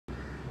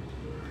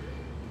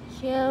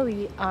Here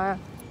we are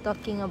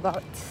talking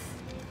about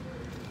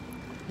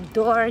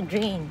door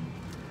drain.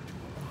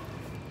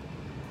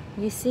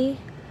 You see,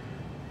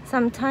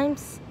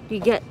 sometimes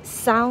you get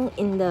sound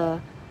in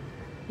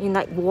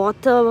like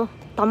water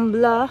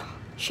tumbler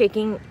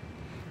shaking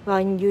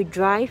when you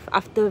drive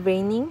after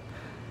raining.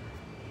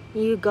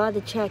 You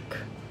gotta check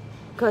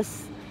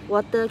because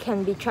water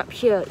can be trapped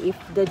here if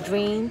the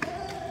drain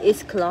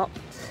is clogged.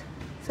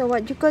 So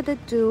what you gotta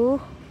do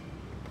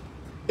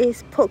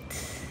is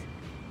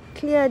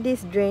clear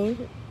this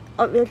drain.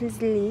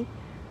 Obviously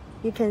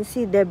you can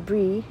see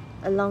debris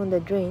along the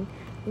drain,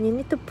 and you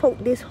need to poke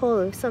this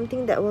hole with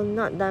something that will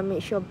not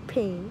damage your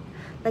paint,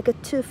 like a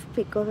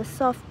toothpick or a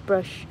soft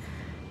brush.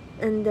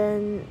 And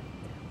then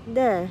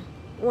there,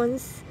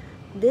 once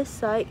this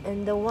side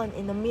and the one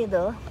in the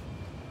middle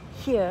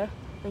here,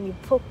 when you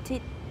poked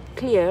it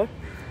clear,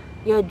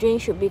 your drain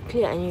should be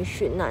clear and you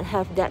should not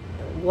have that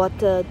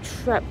water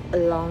trapped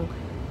along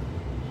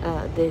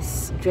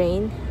this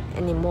drain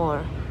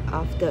anymore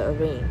after a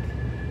rain.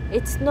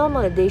 It's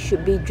normal, they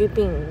should be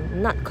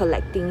dripping, not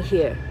collecting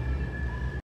here.